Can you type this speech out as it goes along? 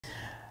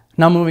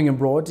Now moving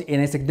abroad,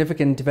 in a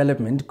significant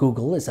development,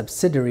 Google, a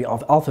subsidiary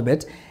of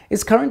Alphabet,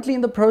 is currently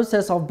in the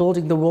process of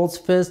building the world's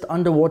first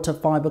underwater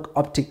fiber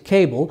optic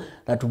cable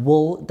that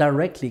will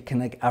directly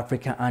connect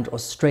Africa and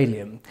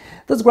Australia.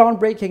 This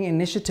groundbreaking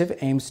initiative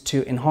aims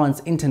to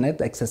enhance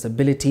internet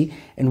accessibility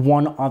in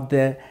one of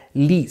the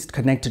least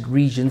connected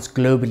regions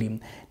globally.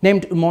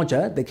 Named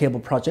Umoja, the cable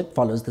project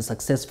follows the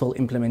successful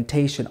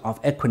implementation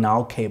of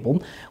Equinal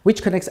cable,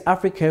 which connects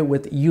Africa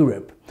with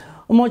Europe.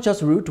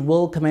 Umoja's route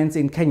will commence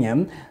in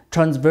Kenya,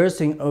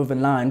 transversing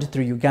overland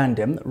through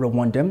Uganda,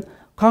 Rwanda,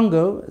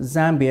 Congo,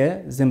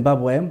 Zambia,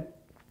 Zimbabwe,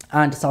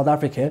 and South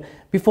Africa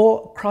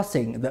before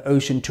crossing the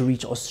ocean to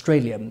reach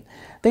Australia.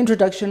 The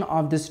introduction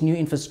of this new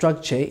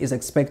infrastructure is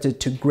expected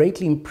to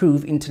greatly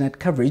improve internet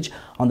coverage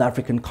on the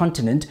African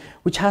continent,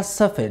 which has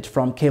suffered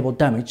from cable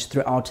damage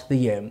throughout the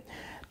year.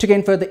 To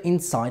gain further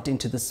insight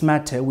into this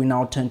matter, we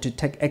now turn to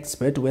tech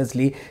expert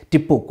Wesley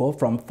Dipuko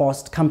from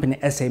Fast Company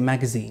SA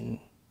magazine.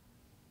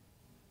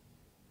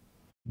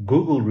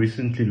 Google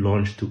recently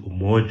launched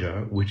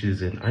Umoja, which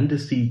is an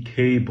undersea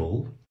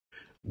cable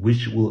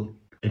which will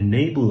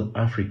enable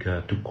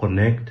Africa to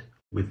connect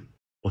with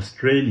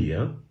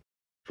Australia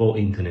for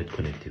internet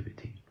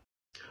connectivity.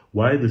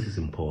 Why this is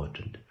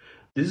important?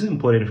 This is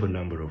important for a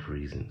number of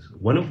reasons.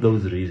 One of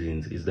those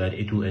reasons is that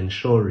it will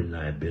ensure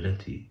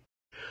reliability.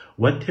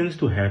 What tends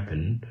to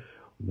happen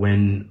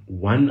when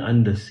one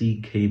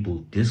undersea cable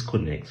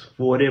disconnects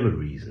for whatever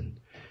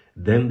reason,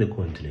 then the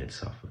continent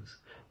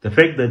suffers. The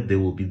fact that there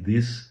will be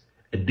this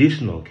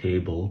additional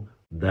cable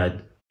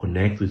that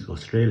connects with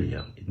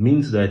Australia, it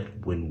means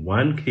that when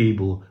one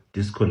cable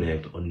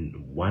disconnects on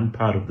one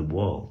part of the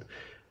world,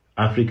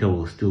 Africa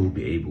will still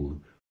be able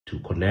to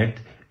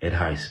connect at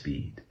high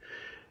speed.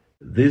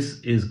 This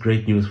is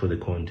great news for the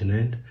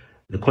continent.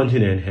 The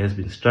continent has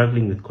been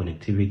struggling with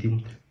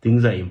connectivity.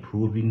 Things are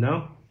improving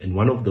now, and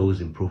one of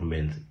those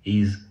improvements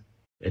is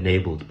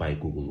enabled by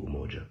Google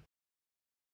Umoja.